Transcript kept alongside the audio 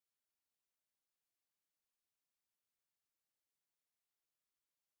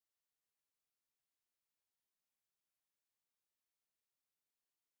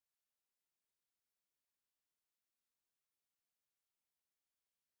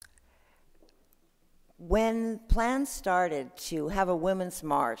When plans started to have a women's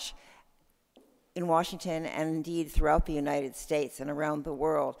march in Washington and indeed throughout the United States and around the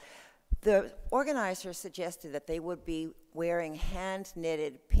world, the organizers suggested that they would be wearing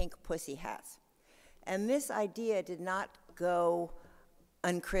hand-knitted pink pussy hats. And this idea did not go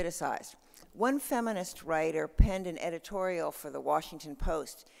uncriticized. One feminist writer penned an editorial for the Washington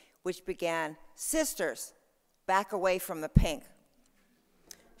Post, which began, "Sisters, back away from the pink."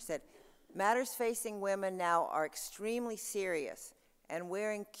 She said, "Matters facing women now are extremely serious, and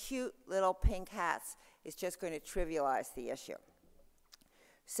wearing cute little pink hats is just going to trivialize the issue."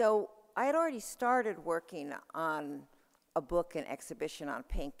 So I had already started working on a book and exhibition on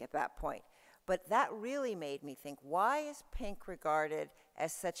pink at that point. But that really made me think, why is pink regarded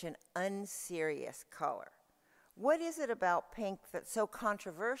as such an unserious color? What is it about pink that's so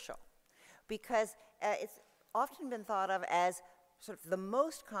controversial? Because it's often been thought of as sort of the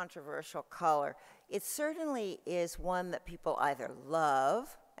most controversial color. It certainly is one that people either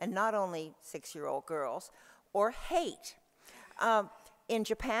love, and not only 6-year-old girls, or hate. In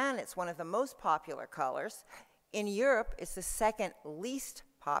Japan, it's one of the most popular colors. In Europe, it's the second least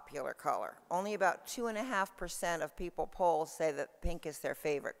popular color. Only about 2.5% of people polled say that pink is their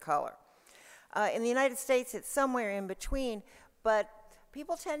favorite color. In the United States, it's somewhere in between, but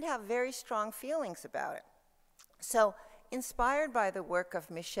people tend to have very strong feelings about it. So, inspired by the work of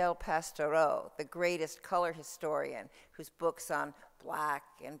Michel Pastoureau, the greatest color historian, whose books on black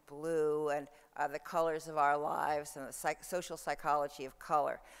and blue and the colors of our lives and the social psychology of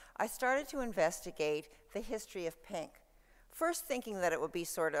color, I started to investigate the history of pink. First thinking that it would be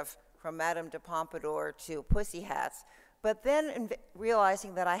sort of from Madame de Pompadour to pussy hats, but then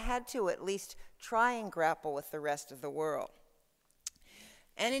realizing that I had to at least try and grapple with the rest of the world.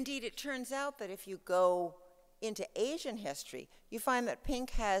 And indeed, it turns out that if you go into Asian history, you find that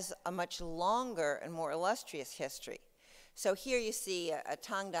pink has a much longer and more illustrious history. So here you see a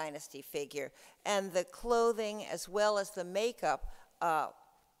Tang Dynasty figure, and the clothing as well as the makeup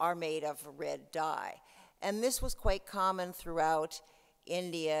are made of red dye. And this was quite common throughout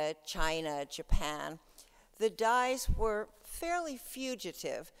India, China, Japan. The dyes were fairly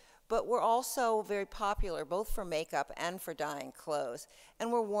fugitive, but were also very popular, both for makeup and for dyeing clothes,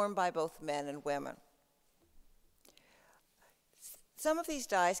 and were worn by both men and women. Some of these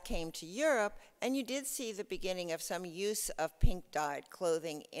dyes came to Europe, and you did see the beginning of some use of pink-dyed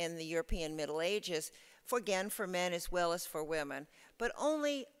clothing in the European Middle Ages, again, for men as well as for women, but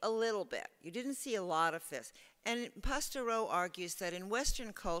only a little bit. You didn't see a lot of this. And Pastoureau argues that in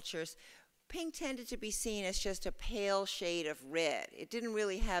Western cultures, pink tended to be seen as just a pale shade of red. It didn't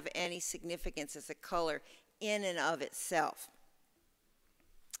really have any significance as a color in and of itself.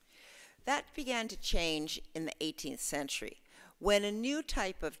 That began to change in the 18th century, when a new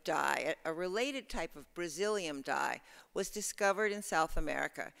type of dye, a related type of Brazilian dye, was discovered in South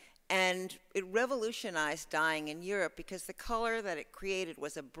America. And it revolutionized dyeing in Europe because the color that it created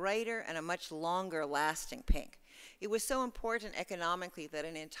was a brighter and a much longer lasting pink. It was so important economically that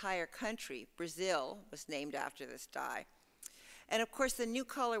an entire country, Brazil, was named after this dye. And of course, the new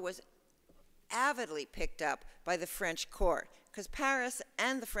color was avidly picked up by the French court, because Paris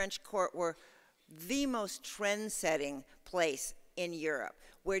and the French court were the most trend-setting place in Europe,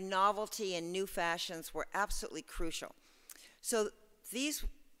 where novelty and new fashions were absolutely crucial. So these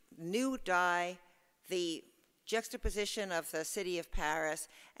new dye, the juxtaposition of the city of Paris,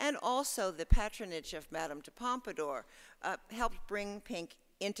 and also the patronage of Madame de Pompadour helped bring pink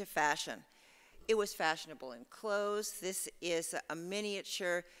into fashion. It was fashionable in clothes. This is a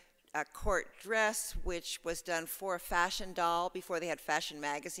miniature court dress, which was done for a fashion doll. Before they had fashion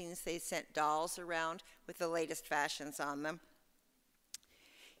magazines, they sent dolls around with the latest fashions on them.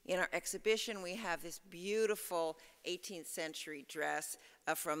 In our exhibition, we have this beautiful 18th century dress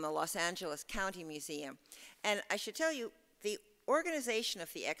from the Los Angeles County Museum. And I should tell you, the organization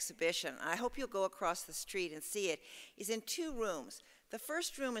of the exhibition, I hope you'll go across the street and see it, is in 2 rooms. The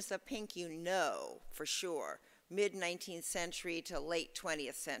first room is the pink you know for sure, mid-19th century to late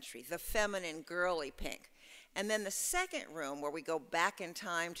 20th century, the feminine, girly pink. And then the second room, where we go back in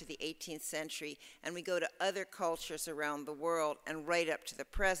time to the 18th century and we go to other cultures around the world and right up to the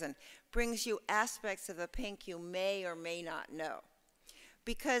present, brings you aspects of the pink you may or may not know.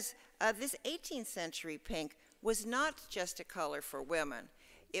 Because this 18th century pink was not just a color for women.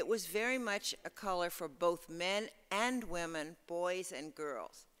 It was very much a color for both men and women, boys and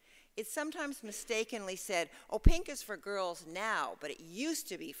girls. It's sometimes mistakenly said, oh, pink is for girls now, but it used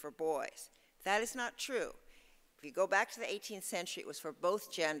to be for boys. That is not true. If you go back to the 18th century, it was for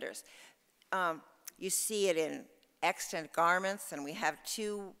both genders. You see it in extant garments, and we have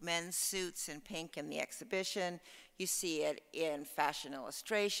 2 men's suits in pink in the exhibition. You see it in fashion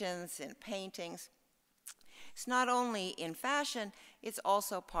illustrations, in paintings. It's not only in fashion, it's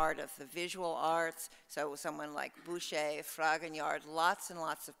also part of the visual arts. So someone like Boucher, Fragonard, lots and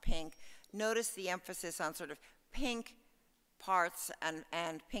lots of pink. Notice the emphasis on sort of pink parts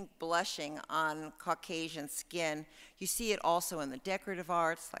and pink blushing on Caucasian skin. You see it also in the decorative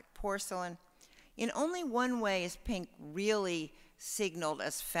arts, like porcelain. In only one way is pink really signaled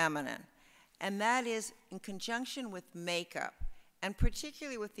as feminine, and that is in conjunction with makeup, and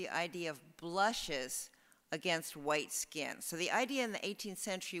particularly with the idea of blushes against white skin. So the idea in the 18th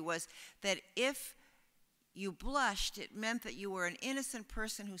century was that if you blushed, it meant that you were an innocent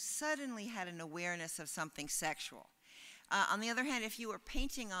person who suddenly had an awareness of something sexual. On the other hand, if you were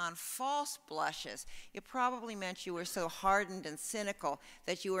painting on false blushes, it probably meant you were so hardened and cynical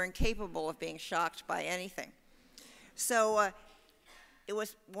that you were incapable of being shocked by anything. So it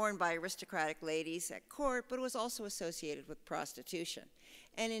was worn by aristocratic ladies at court, but it was also associated with prostitution.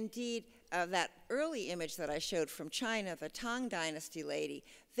 And indeed, that early image that I showed from China, the Tang Dynasty lady,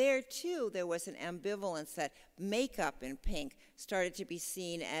 there too there was an ambivalence that makeup in pink started to be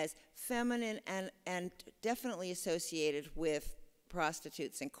seen as feminine and definitely associated with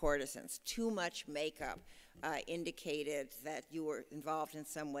prostitutes and courtesans. Too much makeup indicated that you were involved in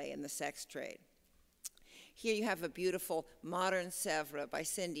some way in the sex trade. Here you have a beautiful modern Sèvres by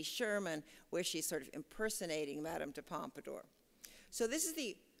Cindy Sherman, where she's sort of impersonating Madame de Pompadour. So this is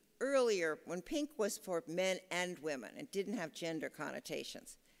the earlier, when pink was for men and women and didn't have gender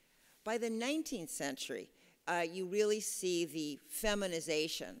connotations. By the 19th century, you really see the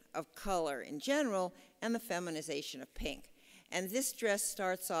feminization of color in general and the feminization of pink. And this dress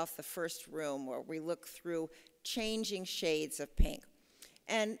starts off the first room where we look through changing shades of pink.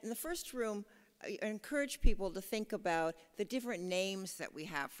 And in the first room, I encourage people to think about the different names that we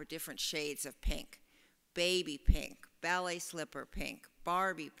have for different shades of pink. Baby pink, ballet slipper pink,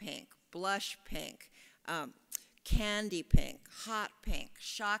 Barbie pink, blush pink, candy pink, hot pink,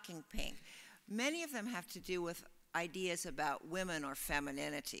 shocking pink. Many of them have to do with ideas about women or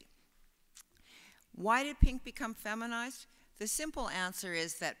femininity. Why did pink become feminized? The simple answer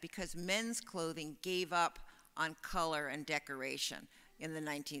is that because men's clothing gave up on color and decoration in the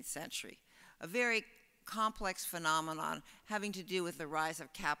 19th century. A very complex phenomenon having to do with the rise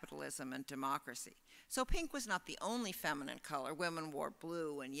of capitalism and democracy. So pink was not the only feminine color. Women wore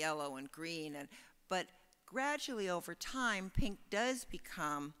blue and yellow and green, but gradually over time, pink does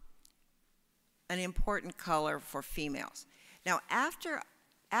become an important color for females. Now, after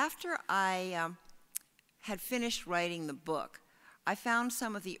I had finished writing the book, I found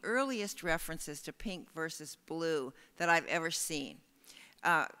some of the earliest references to pink versus blue that I've ever seen.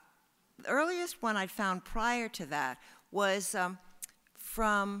 The earliest one I'd found prior to that was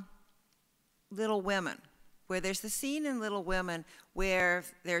from Little Women, where there's the scene in Little Women where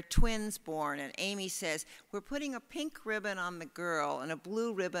there are twins born, and Amy says, we're putting a pink ribbon on the girl and a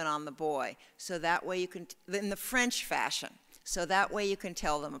blue ribbon on the boy, so that way you can, in the French fashion, so that way you can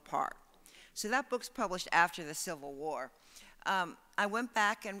tell them apart. So that book's published after the Civil War. I went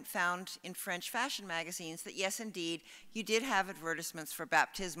back and found in French fashion magazines that, yes, indeed, you did have advertisements for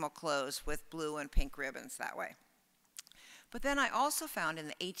baptismal clothes with blue and pink ribbons that way. But then I also found in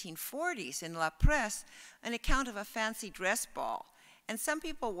the 1840s in La Presse an account of a fancy dress ball. And some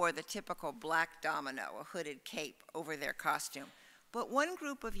people wore the typical black domino, a hooded cape, over their costume. But one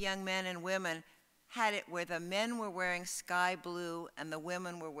group of young men and women had it where the men were wearing sky blue and the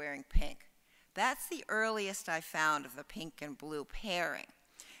women were wearing pink. That's the earliest I found of the pink and blue pairing.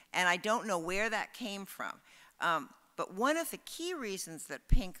 And I don't know where that came from. But one of the key reasons that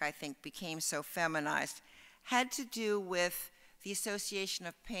pink, I think, became so feminized had to do with the association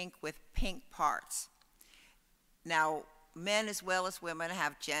of pink with pink parts. Now, men as well as women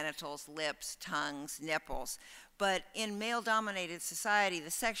have genitals, lips, tongues, nipples. But in male-dominated society,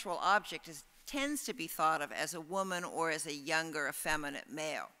 the sexual object tends to be thought of as a woman or as a younger, effeminate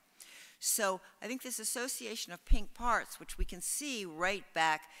male. So I think this association of pink parts, which we can see right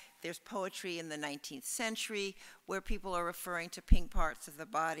back, there's poetry in the 19th century where people are referring to pink parts of the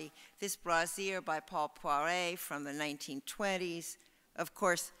body. This brassiere by Paul Poiret from the 1920s. Of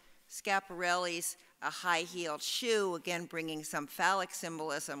course, Schiaparelli's A High-Heeled Shoe, again bringing some phallic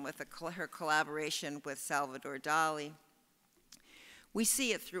symbolism with her collaboration with Salvador Dali. We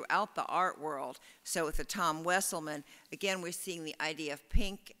see it throughout the art world. So with the Tom Wesselman, again, we're seeing the idea of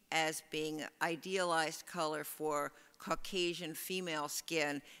pink as being idealized color for Caucasian female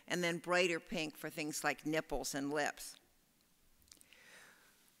skin, and then brighter pink for things like nipples and lips.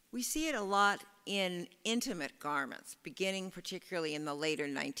 We see it a lot in intimate garments, beginning particularly in the later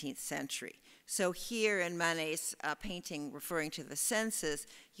 19th century. So here in Manet's painting referring to the senses,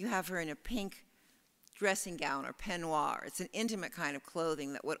 you have her in a pink dressing gown or peignoir. It's an intimate kind of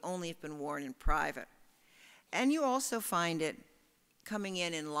clothing that would only have been worn in private. And you also find it coming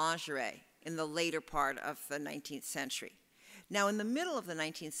in lingerie in the later part of the 19th century. Now, in the middle of the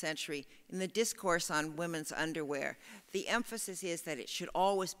 19th century, in the discourse on women's underwear, the emphasis is that it should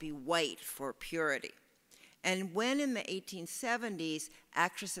always be white for purity. And when in the 1870s,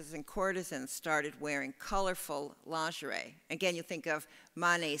 actresses and courtesans started wearing colorful lingerie, again, you think of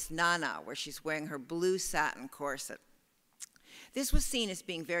Manet's Nana, where she's wearing her blue satin corset. This was seen as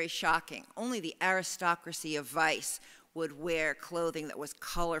being very shocking. Only the aristocracy of vice would wear clothing that was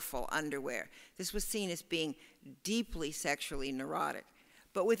colorful underwear. This was seen as being deeply sexually neurotic.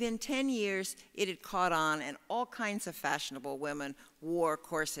 But within 10 years, it had caught on, and all kinds of fashionable women wore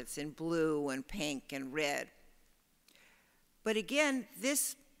corsets in blue and pink and red. But again,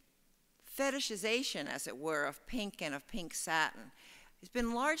 this fetishization, as it were, of pink and of pink satin has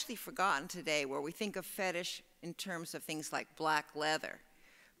been largely forgotten today, where we think of fetish in terms of things like black leather.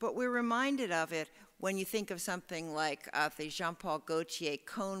 But we're reminded of it when you think of something like the Jean-Paul Gaultier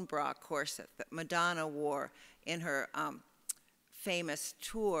cone bra corset that Madonna wore in her famous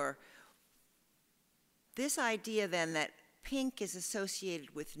tour. This idea then that pink is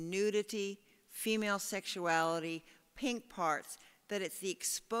associated with nudity, female sexuality, pink parts, that it's the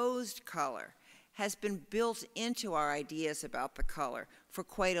exposed color, has been built into our ideas about the color for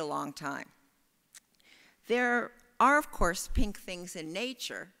quite a long time. There are, of course, pink things in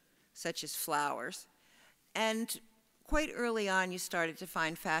nature, such as flowers, and quite early on you started to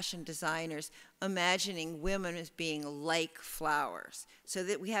find fashion designers imagining women as being like flowers, so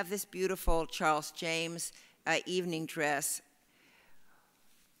that we have this beautiful Charles James evening dress.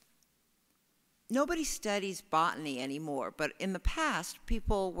 Nobody studies botany anymore, but in the past,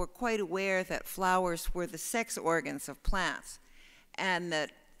 people were quite aware that flowers were the sex organs of plants, and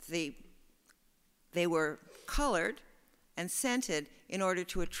that they were colored and scented in order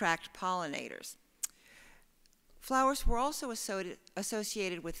to attract pollinators. Flowers were also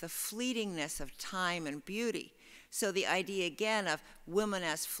associated with the fleetingness of time and beauty. So the idea again of woman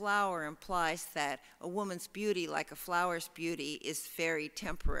as flower implies that a woman's beauty, like a flower's beauty, is very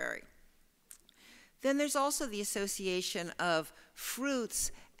temporary. Then there's also the association of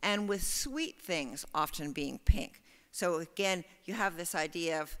fruits and with sweet things often being pink. So again, you have this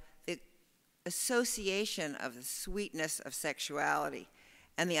idea of the association of the sweetness of sexuality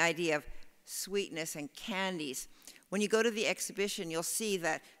and the idea of sweetness and candies. When you go to the exhibition, you'll see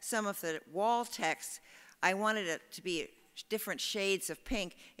that some of the wall text, I wanted it to be different shades of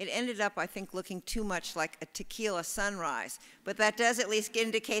pink. It ended up, I think, looking too much like a tequila sunrise. But that does at least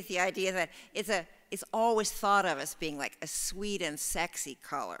indicate the idea that it's always thought of as being like a sweet and sexy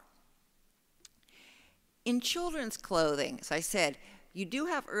color. In children's clothing, as I said, you do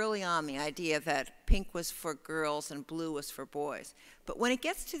have early on the idea that pink was for girls and blue was for boys. But when it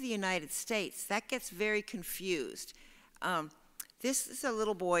gets to the United States, that gets very confused. This is a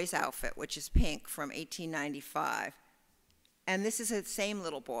little boy's outfit, which is pink, from 1895. And this is the same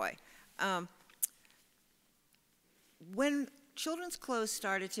little boy. When children's clothes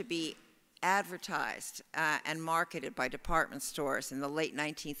started to be advertised and marketed by department stores in the late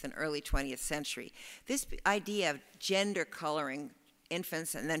 19th and early 20th century, this idea of gender coloring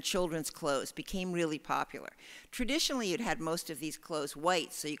infants and then children's clothes became really popular. Traditionally, you'd had most of these clothes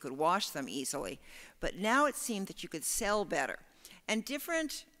white so you could wash them easily, but now it seemed that you could sell better. And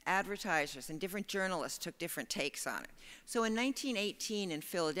different advertisers and different journalists took different takes on it. So in 1918 in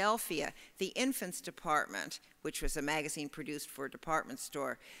Philadelphia, the infants department, which was a magazine produced for a department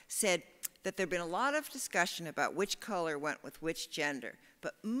store, said that there'd been a lot of discussion about which color went with which gender.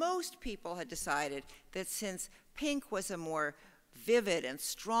 But most people had decided that since pink was a more vivid and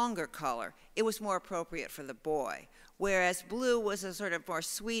stronger color, it was more appropriate for the boy, whereas blue was a sort of more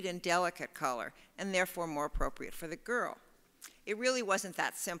sweet and delicate color, and therefore more appropriate for the girl. It really wasn't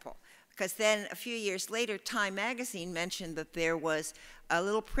that simple, because then a few years later, Time magazine mentioned that there was a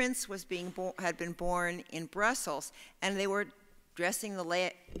little prince had been born in Brussels, and they were dressing the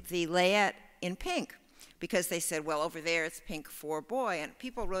layette in pink, because they said, well, over there it's pink for a boy. And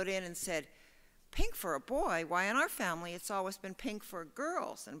people wrote in and said, pink for a boy? Why, in our family it's always been pink for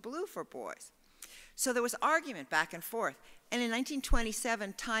girls and blue for boys. So there was argument back and forth. And in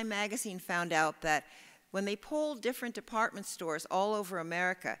 1927, Time magazine found out that when they polled different department stores all over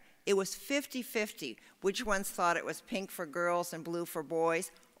America, it was 50-50 which ones thought it was pink for girls and blue for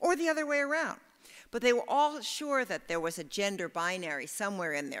boys, or the other way around. But they were all sure that there was a gender binary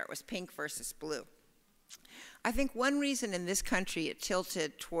somewhere in there. It was pink versus blue. I think one reason in this country it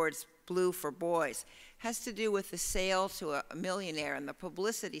tilted towards blue for boys has to do with the sale to a millionaire and the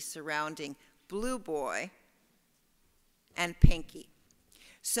publicity surrounding Blue Boy and Pinky.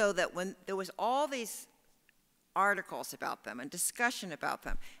 So that when there was all these articles about them and discussion about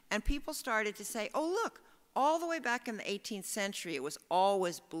them, and people started to say, oh, look, all the way back in the 18th century, it was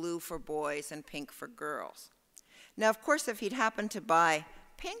always blue for boys and pink for girls. Now, of course, if he'd happened to buy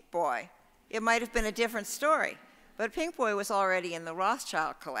Pink Boy, it might have been a different story. But Pink Boy was already in the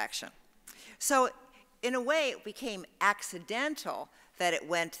Rothschild collection. So in a way, it became accidental that it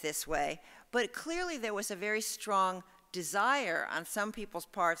went this way, but clearly there was a very strong desire on some people's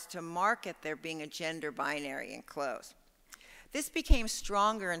parts to market there being a gender binary in clothes. This became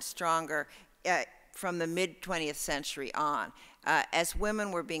stronger and stronger from the mid-20th century on. As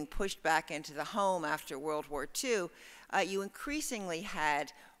women were being pushed back into the home after World War II, you increasingly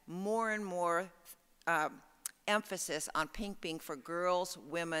had more and more emphasis on pink being for girls,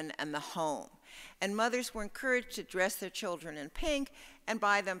 women, and the home. And mothers were encouraged to dress their children in pink and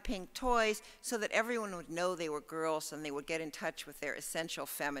buy them pink toys so that everyone would know they were girls and they would get in touch with their essential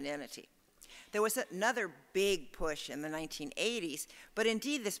femininity. There was another big push in the 1980s, but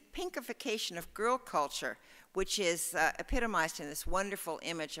indeed this pinkification of girl culture, which is epitomized in this wonderful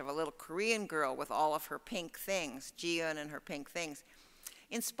image of a little Korean girl with all of her pink things, Jiyeon and her pink things,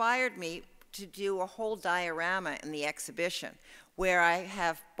 inspired me to do a whole diorama in the exhibition where I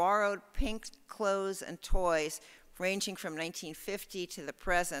have borrowed pink clothes and toys ranging from 1950 to the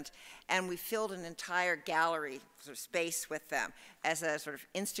present, and we filled an entire gallery sort of space with them as a sort of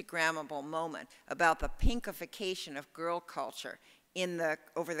Instagrammable moment about the pinkification of girl culture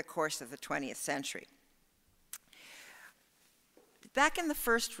over the course of the 20th century. Back in the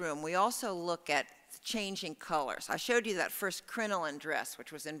first room, we also look at changing colors. I showed you that first crinoline dress,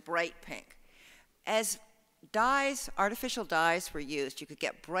 which was in bright pink. As dyes, artificial dyes were used, you could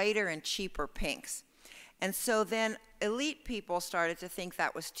get brighter and cheaper pinks. And so then elite people started to think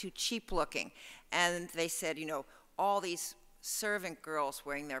that was too cheap looking. And they said, you know, all these servant girls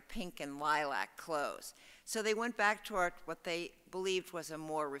wearing their pink and lilac clothes. So they went back to what they believed was a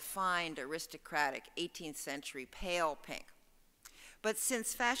more refined, aristocratic 18th century pale pink. But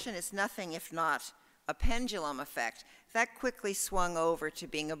since fashion is nothing if not a pendulum effect, that quickly swung over to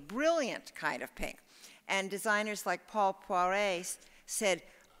being a brilliant kind of pink. And designers like Paul Poiret said,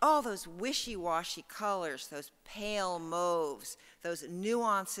 oh, those wishy-washy colors, those pale mauves, those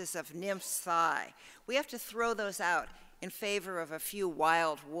nuances of nymph's thigh, we have to throw those out in favor of a few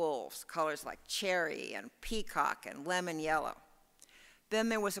wild wolves, colors like cherry and peacock and lemon yellow. Then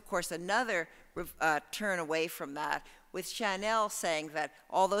there was, of course, another turn away from that, with Chanel saying that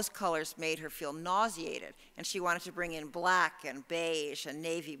all those colors made her feel nauseated, and she wanted to bring in black and beige and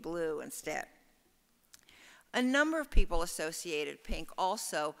navy blue instead. A number of people associated pink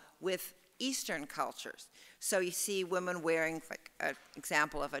also with Eastern cultures. So you see women wearing, like, an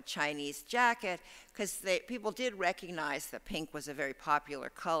example of a Chinese jacket, because people did recognize that pink was a very popular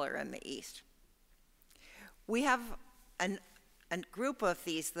color in the East. We have a group of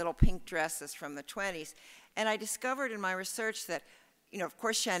these little pink dresses from the 20s, and I discovered in my research that, you know, of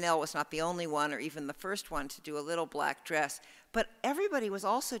course Chanel was not the only one or even the first one to do a little black dress, but everybody was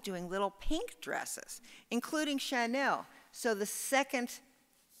also doing little pink dresses, including Chanel. So the second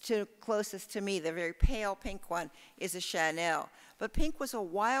to closest to me, the very pale pink one, is a Chanel. But pink was a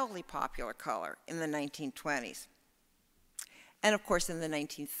wildly popular color in the 1920s. And of course in the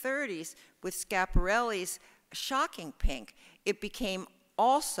 1930s, with Schiaparelli's shocking pink, it became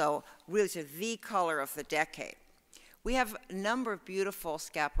also really the color of the decade. We have a number of beautiful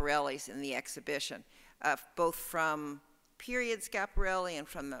Schiaparellis in the exhibition, both from period Schiaparelli and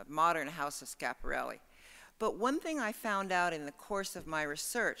from the modern house of Schiaparelli. But one thing I found out in the course of my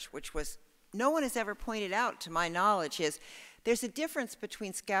research, which was no one has ever pointed out to my knowledge, is there's a difference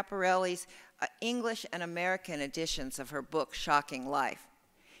between Schiaparelli's English and American editions of her book, Shocking Life.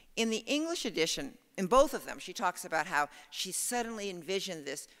 In the English edition, in both of them, she talks about how she suddenly envisioned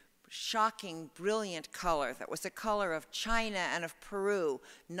this shocking, brilliant color that was a color of China and of Peru,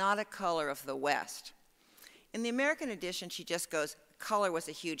 not a color of the West. In the American edition, she just goes, color was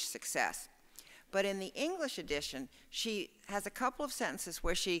a huge success. But in the English edition, she has a couple of sentences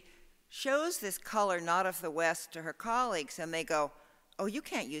where she shows this color not of the West to her colleagues, and they go, oh, you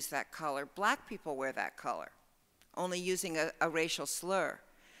can't use that color. Black people wear that color, only using a racial slur.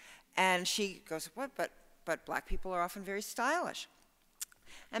 And she goes, what? But black people are often very stylish.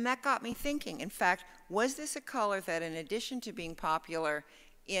 And that got me thinking, in fact, was this a color that in addition to being popular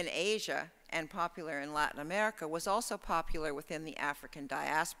in Asia and popular in Latin America was also popular within the African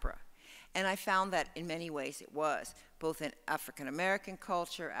diaspora. And I found that in many ways it was, both in African American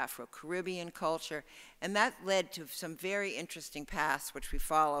culture, Afro-Caribbean culture, and that led to some very interesting paths which we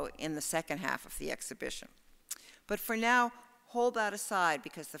follow in the second half of the exhibition. But for now, hold that aside,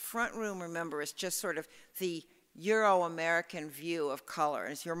 because the front room, remember, is just sort of the Euro-American view of color.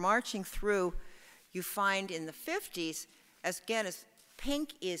 As you're marching through, you find in the 50s, as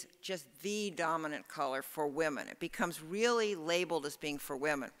pink is just the dominant color for women. It becomes really labeled as being for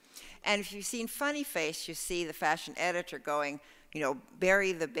women. And if you've seen Funny Face, you see the fashion editor going, you know,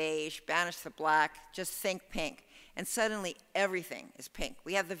 bury the beige, banish the black, just think pink. And suddenly everything is pink.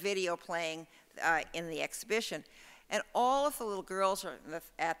 We have the video playing in the exhibition. And all of the little girls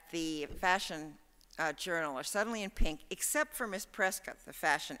at the fashion journal are suddenly in pink, except for Miss Prescott, the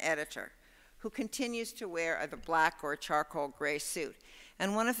fashion editor, who continues to wear the black or charcoal gray suit.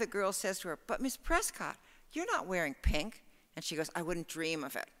 And one of the girls says to her, "But Miss Prescott, you're not wearing pink." And she goes, "I wouldn't dream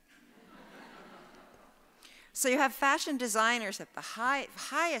of it." So you have fashion designers at the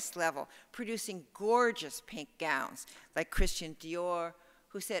highest level producing gorgeous pink gowns, like Christian Dior,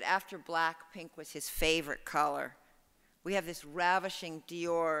 who said after black, pink was his favorite color. We have this ravishing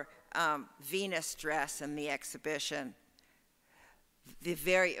Dior Venus dress in the exhibition. The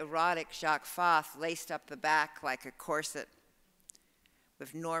very erotic Jacques Fath laced up the back like a corset,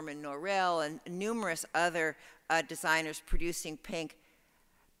 with Norman Norell and numerous other designers producing pink.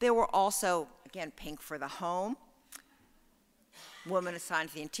 There were also, again, pink for the home, women assigned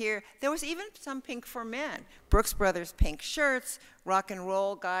to the interior. There was even some pink for men. Brooks Brothers pink shirts, rock and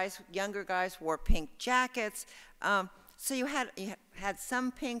roll guys, younger guys wore pink jackets. So you had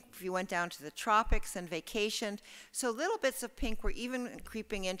some pink if you went down to the tropics and vacationed. So little bits of pink were even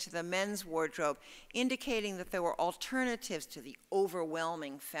creeping into the men's wardrobe, indicating that there were alternatives to the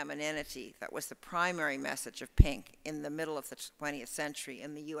overwhelming femininity that was the primary message of pink in the middle of the 20th century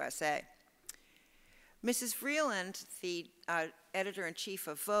in the USA. Mrs. Vreeland, the editor-in-chief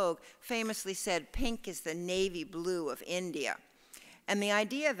of Vogue, famously said, "Pink is the navy blue of India." And the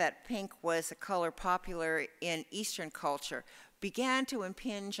idea that pink was a color popular in Eastern culture began to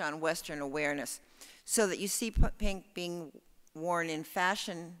impinge on Western awareness, so that you see pink being worn in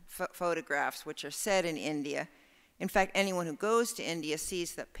fashion photographs, which are set in India. In fact, anyone who goes to India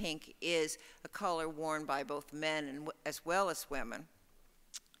sees that pink is a color worn by both men as well as women.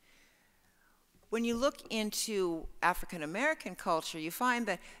 When you look into African American culture, you find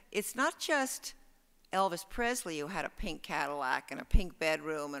that it's not just Elvis Presley, who had a pink Cadillac and a pink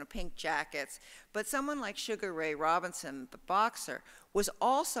bedroom and a pink jackets, but someone like Sugar Ray Robinson, the boxer, was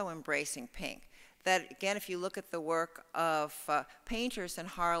also embracing pink. That, again, if you look at the work of painters in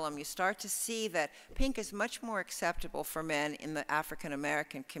Harlem, you start to see that pink is much more acceptable for men in the African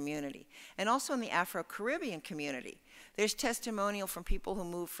American community, and also in the Afro-Caribbean community. There's testimonial from people who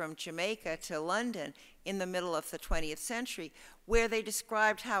moved from Jamaica to London in the middle of the 20th century, where they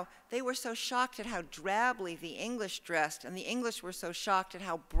described how they were so shocked at how drably the English dressed, and the English were so shocked at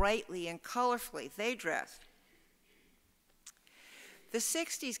how brightly and colorfully they dressed. The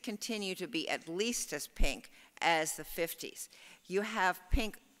 60s continue to be at least as pink as the 50s. You have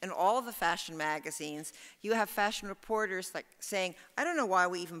pink in all of the fashion magazines. You have fashion reporters like saying, "I don't know why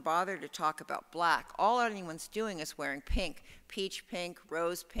we even bother to talk about black. All anyone's doing is wearing pink, peach pink,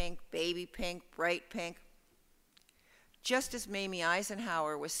 rose pink, baby pink, bright pink." Just as Mamie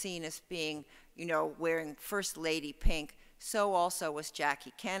Eisenhower was seen as being, you know, wearing First Lady pink, so also was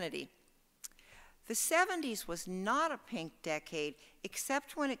Jackie Kennedy. The 70s was not a pink decade,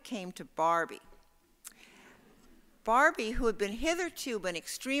 except when it came to Barbie. Barbie, who had been hitherto been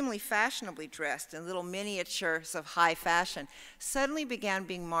extremely fashionably dressed in little miniatures of high fashion, suddenly began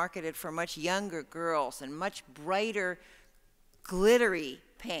being marketed for much younger girls and much brighter, glittery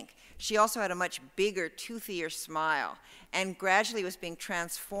pink. She also had a much bigger, toothier smile, and gradually was being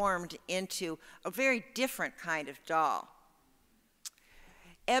transformed into a very different kind of doll.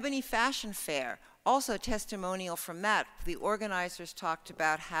 Ebony Fashion Fair, also testimonial from that. The organizers talked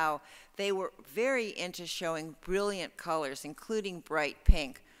about how they were very into showing brilliant colors, including bright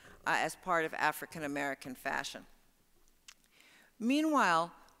pink, as part of African American fashion.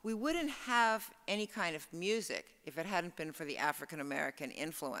 Meanwhile, we wouldn't have any kind of music if it hadn't been for the African American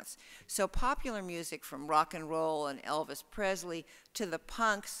influence. So popular music from rock and roll and Elvis Presley to the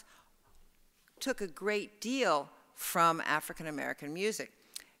punks took a great deal from African American music.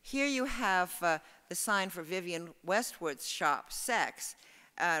 Here you have the sign for Vivienne Westwood's shop, Sex.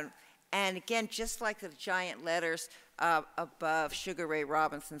 And again, just like the giant letters above Sugar Ray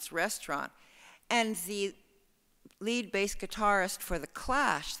Robinson's restaurant. And the lead bass guitarist for The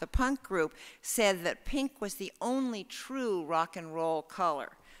Clash, the punk group, said that pink was the only true rock and roll color.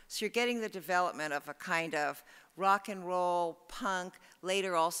 So you're getting the development of a kind of rock and roll, punk,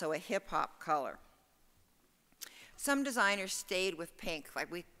 later also a hip hop color. Some designers stayed with pink,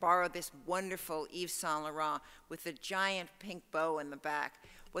 like we borrowed this wonderful Yves Saint Laurent with the giant pink bow in the back.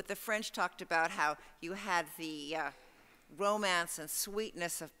 What the French talked about, how you had the romance and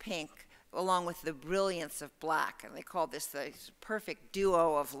sweetness of pink along with the brilliance of black, and they called this the perfect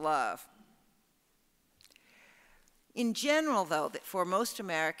duo of love. In general, though, that for most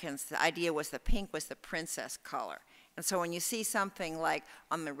Americans, the idea was that pink was the princess color. And so when you see something like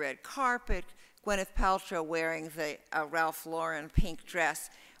on the red carpet, Gwyneth Paltrow wearing the Ralph Lauren pink dress,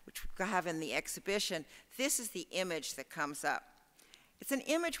 which we have in the exhibition, this is the image that comes up. It's an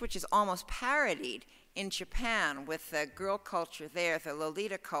image which is almost parodied in Japan with the girl culture there, the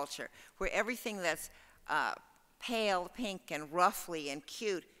Lolita culture, where everything that's pale pink and ruffly and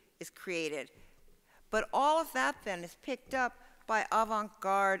cute is created. But all of that then is picked up by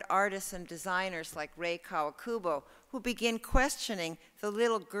avant-garde artists and designers like Rei Kawakubo, who begin questioning the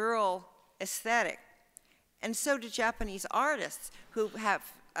little girl aesthetic. And so do Japanese artists who have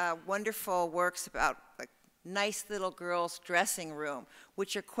wonderful works about like nice little girls' dressing room,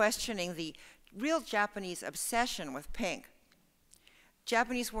 which are questioning the real Japanese obsession with pink.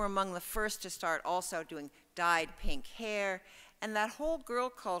 Japanese were among the first to start also doing dyed pink hair, and that whole girl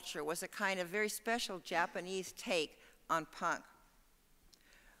culture was a kind of very special Japanese take on punk.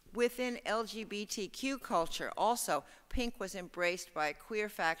 Within LGBTQ culture also, pink was embraced by a queer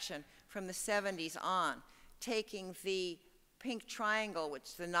faction from the 70s on, taking the pink triangle,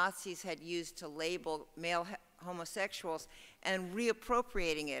 which the Nazis had used to label male homosexuals, and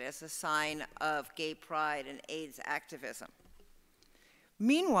reappropriating it as a sign of gay pride and AIDS activism.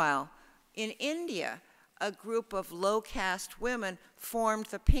 Meanwhile, in India, a group of low-caste women formed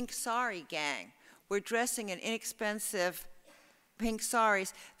the Pink Sari Gang, where dressing in inexpensive pink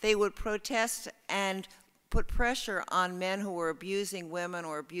saris, they would protest and put pressure on men who were abusing women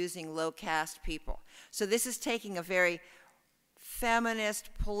or abusing low-caste people. So this is taking a very feminist,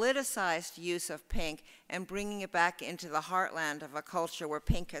 politicized use of pink and bringing it back into the heartland of a culture where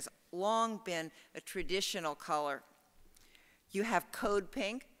pink has long been a traditional color. You have Code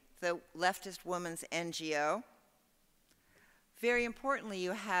Pink, the leftist women's NGO. Very importantly,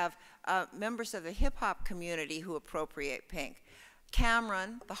 you have members of the hip-hop community who appropriate pink.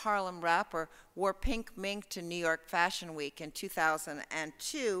 Cameron, the Harlem rapper, wore pink mink to New York Fashion Week in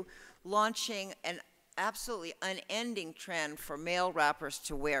 2002, launching an absolutely unending trend for male rappers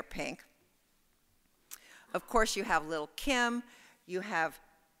to wear pink. Of course, you have Lil' Kim, you have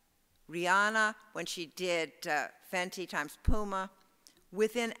Rihanna when she did Fenty times Puma.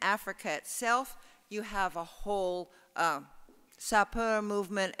 Within Africa itself, you have a whole sapeur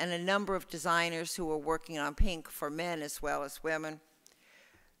movement and a number of designers who are working on pink for men as well as women.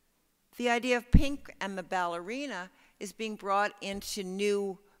 The idea of pink and the ballerina is being brought into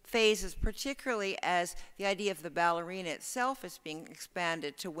new phases, particularly as the idea of the ballerina itself is being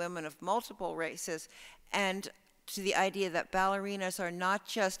expanded to women of multiple races, and to the idea that ballerinas are not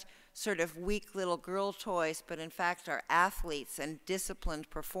just sort of weak little girl toys, but in fact are athletes and disciplined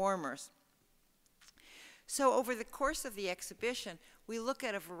performers. So over the course of the exhibition, we look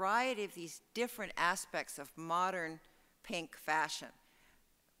at a variety of these different aspects of modern pink fashion,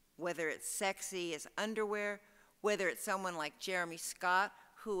 whether it's sexy as underwear, whether it's someone like Jeremy Scott,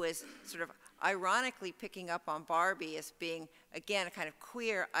 who is sort of ironically picking up on Barbie as being, again, a kind of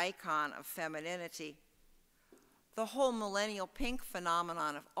queer icon of femininity. The whole millennial pink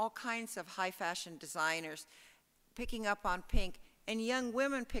phenomenon of all kinds of high fashion designers picking up on pink, and young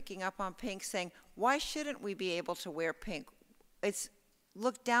women picking up on pink saying, why shouldn't we be able to wear pink? It's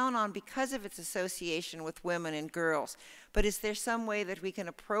looked down on because of its association with women and girls. But is there some way that we can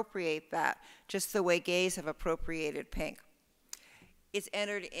appropriate that, just the way gays have appropriated pink? It's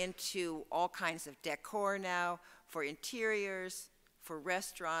entered into all kinds of decor now, for interiors, for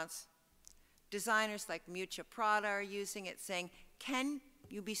restaurants. Designers like Miuccia Prada are using it, saying, can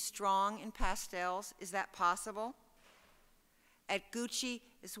you be strong in pastels? Is that possible? At Gucci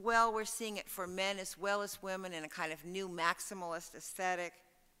as well, we're seeing it for men as well as women in a kind of new maximalist aesthetic.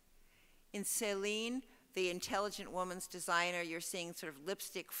 In Celine, the intelligent woman's designer, you're seeing sort of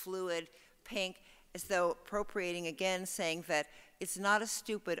lipstick fluid pink, as though appropriating again, saying that it's not a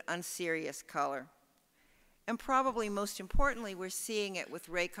stupid, unserious color. And probably most importantly, we're seeing it with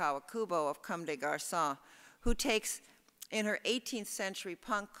Rei Kawakubo of Comme des Garçons, who takes, in her 18th century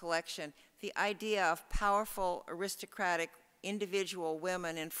punk collection, the idea of powerful, aristocratic individual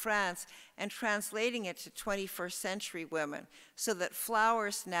women in France and translating it to 21st century women, so that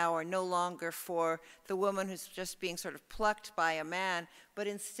flowers now are no longer for the woman who's just being sort of plucked by a man, but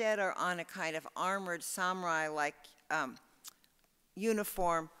instead are on a kind of armored samurai-like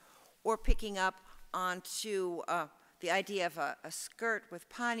uniform, or picking up onto the idea of a skirt with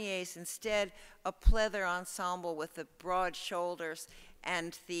panniers, instead a pleather ensemble with the broad shoulders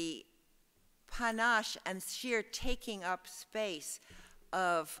and the panache and sheer taking up space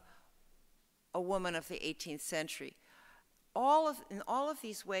of a woman of the 18th century. In all of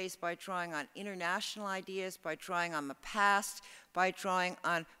these ways, by drawing on international ideas, by drawing on the past, by drawing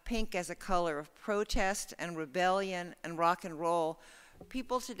on pink as a color of protest and rebellion and rock and roll,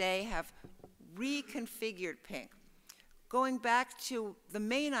 people today have reconfigured pink. Going back to the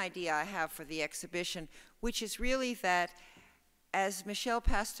main idea I have for the exhibition, which is really that, as Michel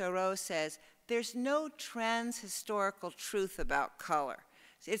Pastoureau says, there's no trans-historical truth about color.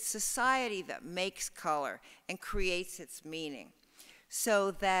 It's society that makes color and creates its meaning,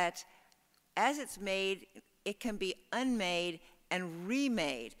 so that as it's made, it can be unmade and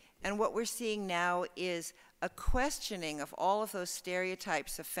remade. And what we're seeing now is a questioning of all of those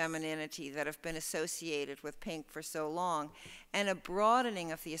stereotypes of femininity that have been associated with pink for so long, and a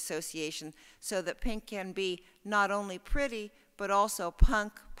broadening of the association so that pink can be not only pretty, but also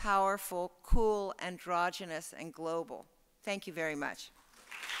punk, powerful, cool, androgynous, and global. Thank you very much.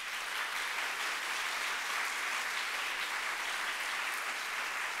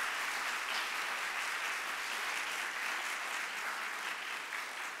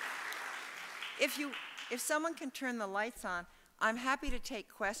 If someone can turn the lights on, I'm happy to take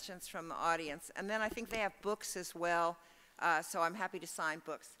questions from the audience. And then I think they have books as well, so I'm happy to sign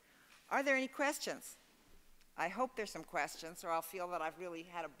books. Are there any questions? I hope there's some questions, or I'll feel that I've really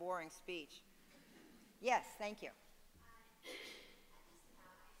had a boring speech. Yes, thank you.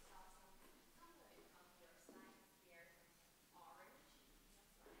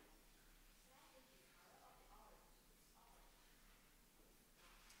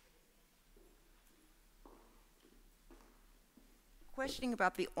 Questioning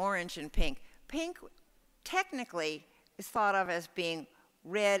about the orange and pink. Pink technically is thought of as being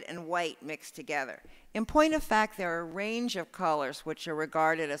red and white mixed together. In point of fact, there are a range of colors which are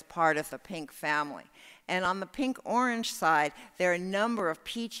regarded as part of the pink family. And on the pink-orange side, there are a number of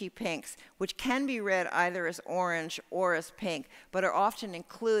peachy pinks, which can be read either as orange or as pink, but are often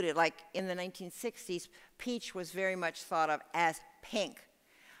included. Like in the 1960s, peach was very much thought of as pink.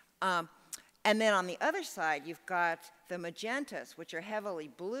 And then on the other side, you've got the magentas, which are heavily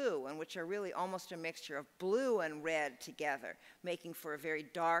blue and which are really almost a mixture of blue and red together, making for a very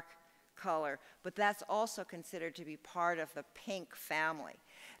dark color. But that's also considered to be part of the pink family.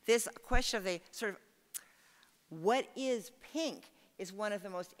 This question of the sort of what is pink is one of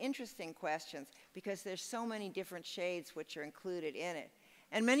the most interesting questions, because there's so many different shades which are included in it.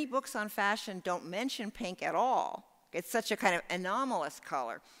 And many books on fashion don't mention pink at all. It's such a kind of anomalous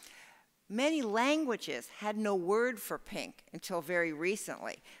color. Many languages had no word for pink until very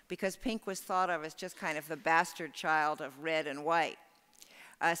recently, because pink was thought of as just kind of the bastard child of red and white.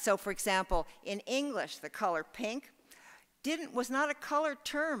 So for example, in English, the color pink was not a color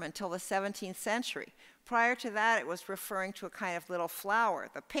term until the 17th century. Prior to that, it was referring to a kind of little flower,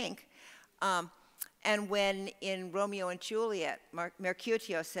 the pink. And when in Romeo and Juliet,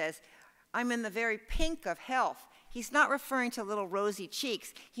 Mercutio says, "I'm in the very pink of health," he's not referring to little rosy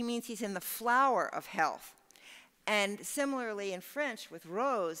cheeks. He means he's in the flower of health. And similarly in French with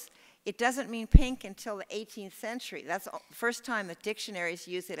rose, it doesn't mean pink until the 18th century. That's the first time that dictionaries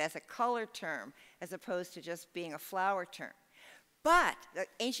use it as a color term as opposed to just being a flower term. But the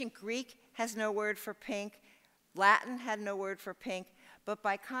ancient Greek has no word for pink. Latin had no word for pink. But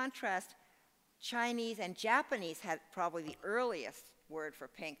by contrast, Chinese and Japanese had probably the earliest word for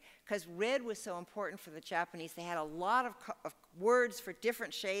pink, because red was so important for the Japanese. They had a lot of words for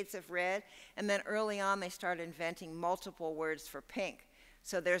different shades of red, and then early on they started inventing multiple words for pink.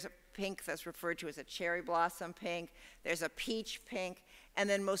 So there's a pink that's referred to as a cherry blossom pink, there's a peach pink, and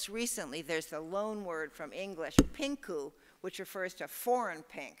then most recently there's the loan word from English, pinku, which refers to foreign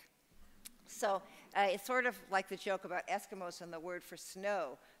pink. So it's sort of like the joke about Eskimos and the word for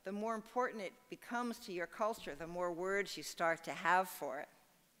snow. The more important it becomes to your culture, the more words you start to have for it.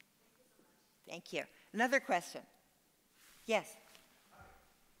 Thank you. Another question? Yes?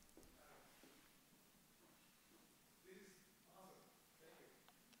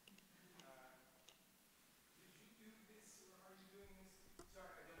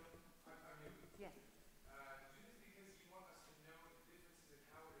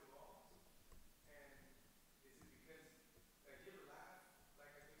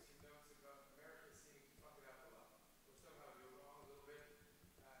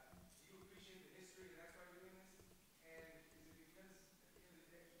 history and that's why you're doing this? And is it because at the end of the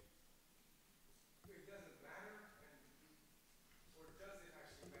day, it doesn't matter, or does it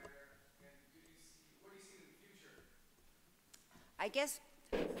actually matter? And what do you see in the future? I guess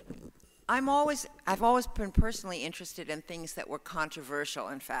I've always been personally interested in things that were controversial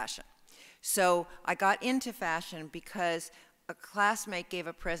in fashion. So I got into fashion because a classmate gave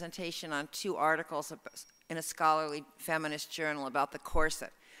a presentation on 2 articles in a scholarly feminist journal about the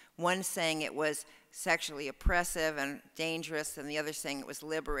corset. One saying it was sexually oppressive and dangerous, and the other saying it was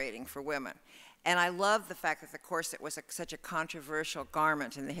liberating for women. And I love the fact that the corset was such a controversial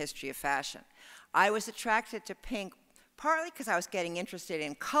garment in the history of fashion. I was attracted to pink partly because I was getting interested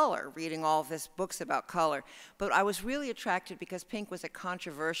in color, reading all of these books about color, but I was really attracted because pink was a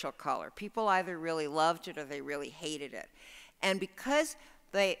controversial color. People either really loved it or they really hated it. And because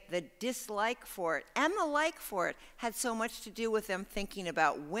the dislike for it and the like for it had so much to do with them thinking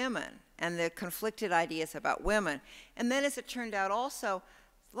about women and the conflicted ideas about women. And then as it turned out also,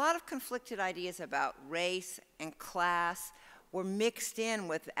 a lot of conflicted ideas about race and class were mixed in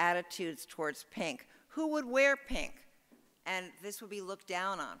with attitudes towards pink. Who would wear pink? And this would be looked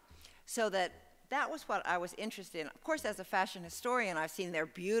down on. So that was what I was interested in. Of course, as a fashion historian, I've seen their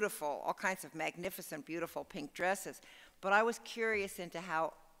beautiful, all kinds of magnificent, beautiful pink dresses. But I was curious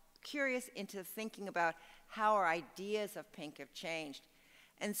into thinking about how our ideas of pink have changed.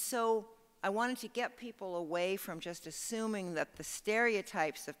 And so I wanted to get people away from just assuming that the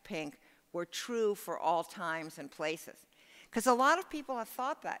stereotypes of pink were true for all times and places. Because a lot of people have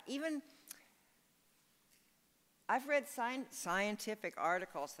thought that. Even I've read scientific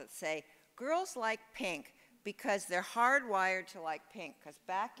articles that say girls like pink because they're hardwired to like pink. Because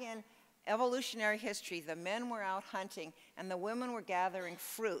back in evolutionary history, the men were out hunting and the women were gathering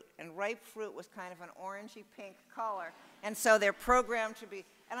fruit. And ripe fruit was kind of an orangey pink color. And so they're programmed to be,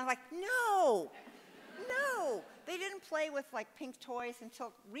 and I'm like, no, no. They didn't play with like pink toys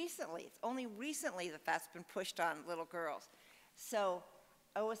until recently. It's only recently that that's been pushed on little girls. So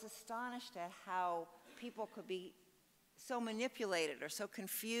I was astonished at how people could be so manipulated or so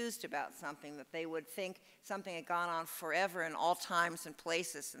confused about something that they would think something had gone on forever in all times and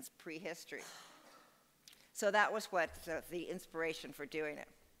places since prehistory. So that was what the inspiration for doing it.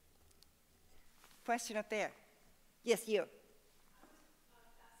 Question up there. Yes, you.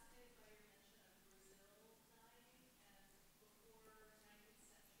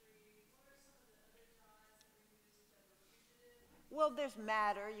 Well, there's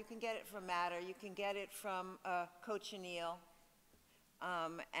madder. You can get it from madder. You can get it from cochineal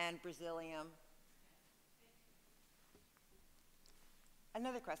and Brazilium.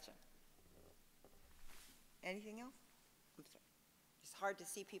 Another question. Anything else? I'm sorry. It's hard to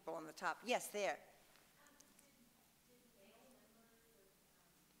see people on the top. Yes, there.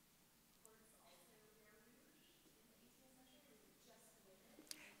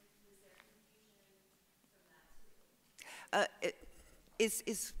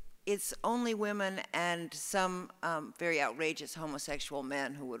 It's only women and some very outrageous homosexual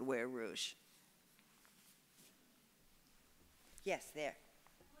men who would wear rouge. Yes, there.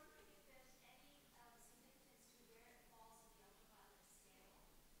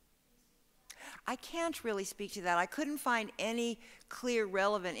 I can't really speak to that. I couldn't find any clear,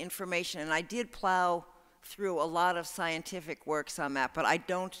 relevant information, and I did plow through a lot of scientific works on that, but I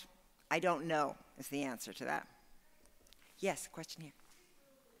don't know is the answer to that. Yes, question here.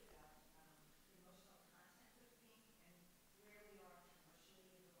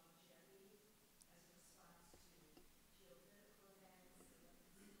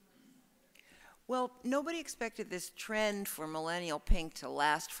 Well, nobody expected this trend for millennial pink to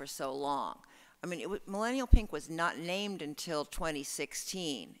last for so long. I mean, millennial pink was not named until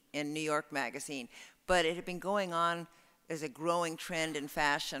 2016 in New York Magazine, but it had been going on as a growing trend in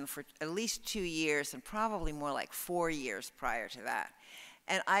fashion for at least 2 years and probably more like 4 years prior to that.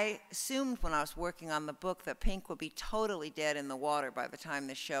 And I assumed when I was working on the book that pink would be totally dead in the water by the time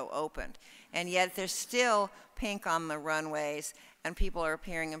the show opened. And yet there's still pink on the runways, and people are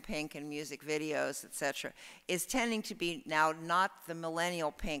appearing in pink in music videos, etc. Is tending to be now not the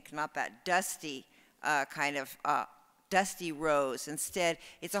millennial pink, not that dusty dusty rose. Instead,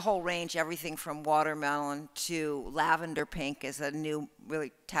 it's a whole range, everything from watermelon to lavender pink is a new,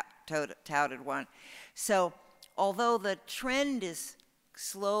 really touted one. So although the trend is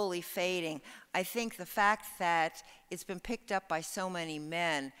slowly fading, I think the fact that it's been picked up by so many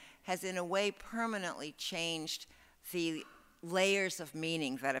men has in a way permanently changed the layers of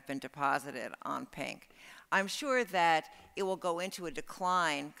meaning that have been deposited on pink. I'm sure that it will go into a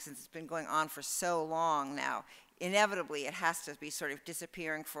decline since it's been going on for so long now. inevitably it has to be sort of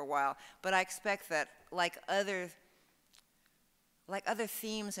disappearing for a while. But I expect that, like other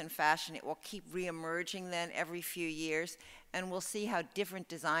themes in fashion, it will keep reemerging then every few years, and we'll see how different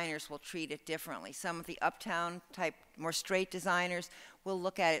designers will treat it differently. Some of the uptown type, more straight designers will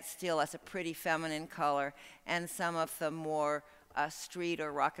look at it still as a pretty feminine color, and some of the more street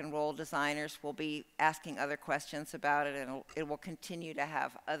or rock and roll designers will be asking other questions about it, and it will continue to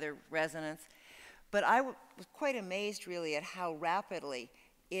have other resonance. But I was quite amazed really at how rapidly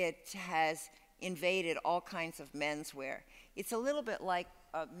it has invaded all kinds of menswear. It's a little bit like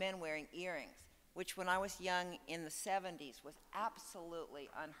men wearing earrings, which when I was young in the 70s was absolutely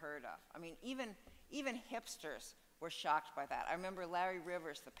unheard of. I mean, even hipsters were shocked by that. I remember Larry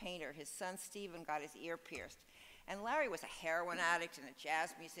Rivers, the painter, his son Stephen got his ear pierced. And Larry was a heroin addict and a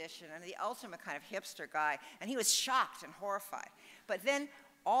jazz musician and the ultimate kind of hipster guy, and he was shocked and horrified. But then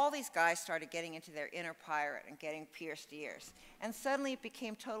all these guys started getting into their inner pirate and getting pierced ears. And suddenly it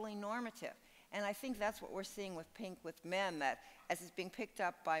became totally normative. And I think that's what we're seeing with pink with men, that as it's being picked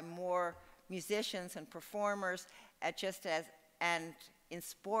up by more musicians and performers, and in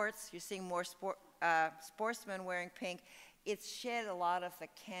sports, you're seeing more sportsmen wearing pink. It's shed a lot of the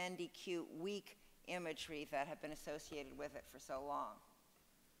candy, cute, weak imagery that have been associated with it for so long.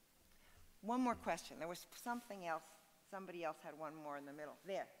 One more question. There was something else. Somebody else had one more in the middle.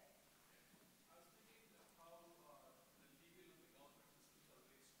 There. I was thinking of how the legal and the government systems are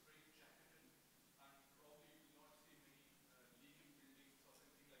very straight-jacketed, and probably you will not see many legal buildings or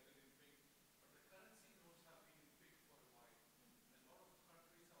something like that in pink. But the currency notes have been in pink for a while. And a lot of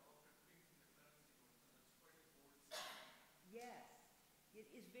countries have adopted pink in the currency notes, and that's quite a bold step. Yes.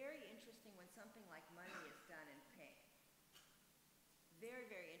 It is very interesting when something like money is done in pink. Very,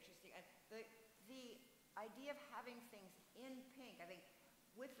 very interesting. And the idea of having things in pink, I think,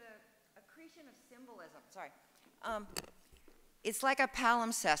 with the accretion of symbolism, it's like a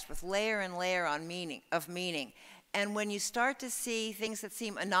palimpsest with layer and layer on meaning. And when you start to see things that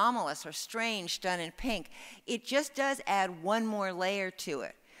seem anomalous or strange done in pink, it just does add one more layer to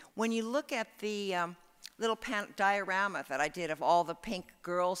it. When you look at the little diorama that I did of all the pink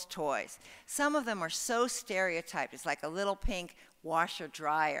girls' toys, some of them are so stereotyped. It's like a little pink washer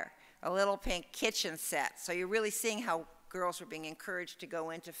dryer, a little pink kitchen set. So you're really seeing how girls are being encouraged to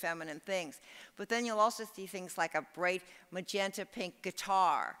go into feminine things. But then you'll also see things like a bright magenta pink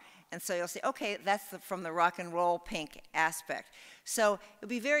guitar. And so you'll say, okay, that's from the rock and roll pink aspect. So it would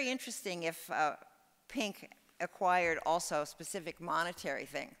be very interesting if pink acquired also specific monetary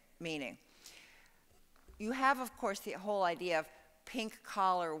meaning. You have, of course, the whole idea of pink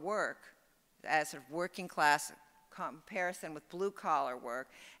collar work as sort of working class comparison with blue collar work,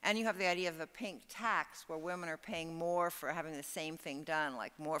 and you have the idea of the pink tax, where women are paying more for having the same thing done,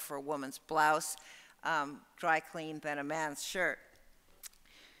 like more for a woman's blouse dry cleaned than a man's shirt.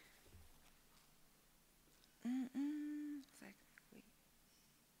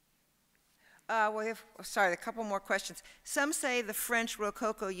 A couple more questions. Some say the French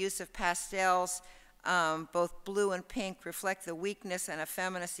Rococo use of pastels, both blue and pink, reflect the weakness and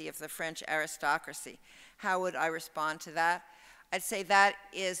effeminacy of the French aristocracy. How would I respond to that? I'd say that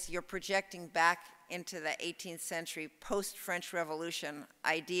is you're projecting back into the 18th century post-French Revolution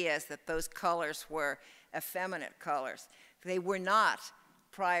ideas that those colors were effeminate colors. They were not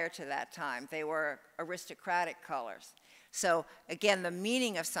prior to that time. They were aristocratic colors. So again, the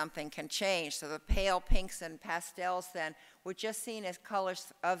meaning of something can change. So the pale pinks and pastels then were just seen as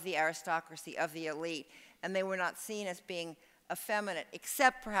colors of the aristocracy, of the elite, and they were not seen as being effeminate,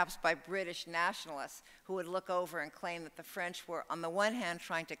 except perhaps by British nationalists who would look over and claim that the French were, on the one hand,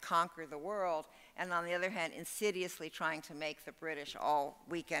 trying to conquer the world, and on the other hand, insidiously trying to make the British all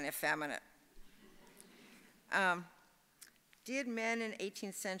weak and effeminate. Did men in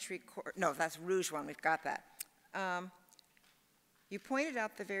 18th century, no, that's Rouge one, we've got that. You pointed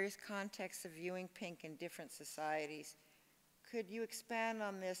out the various contexts of viewing pink in different societies. Could you expand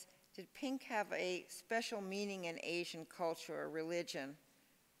on this? Did pink have a special meaning in Asian culture or religion,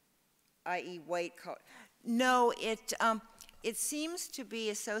 i.e. white culture? No, it seems to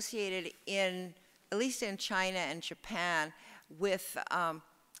be associated in, at least in China and Japan, with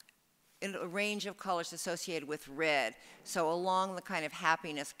in a range of colors associated with red, so along the kind of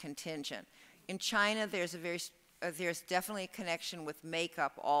happiness contingent. In China, there's definitely a connection with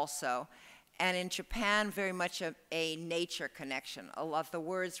makeup also. And in Japan, very much a nature connection. A lot of the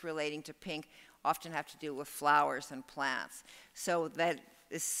words relating to pink often have to do with flowers and plants. So that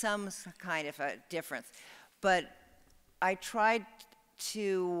is some kind of a difference. But I tried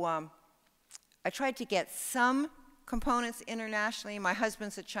to get some components internationally. My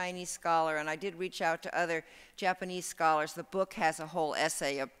husband's a Chinese scholar, and I did reach out to other Japanese scholars. The book has a whole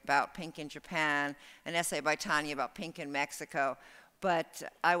essay about pink in Japan, an essay by Tanya about pink in Mexico, but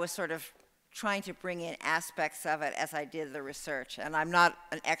I was sort of trying to bring in aspects of it as I did the research, and I'm not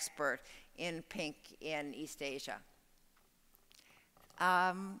an expert in pink in East Asia.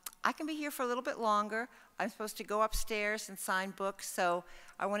 I can be here for a little bit longer. I'm supposed to go upstairs and sign books, so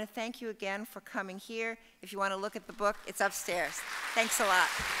I want to thank you again for coming here. If you want to look at the book, it's upstairs. Thanks a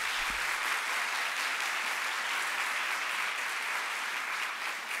lot.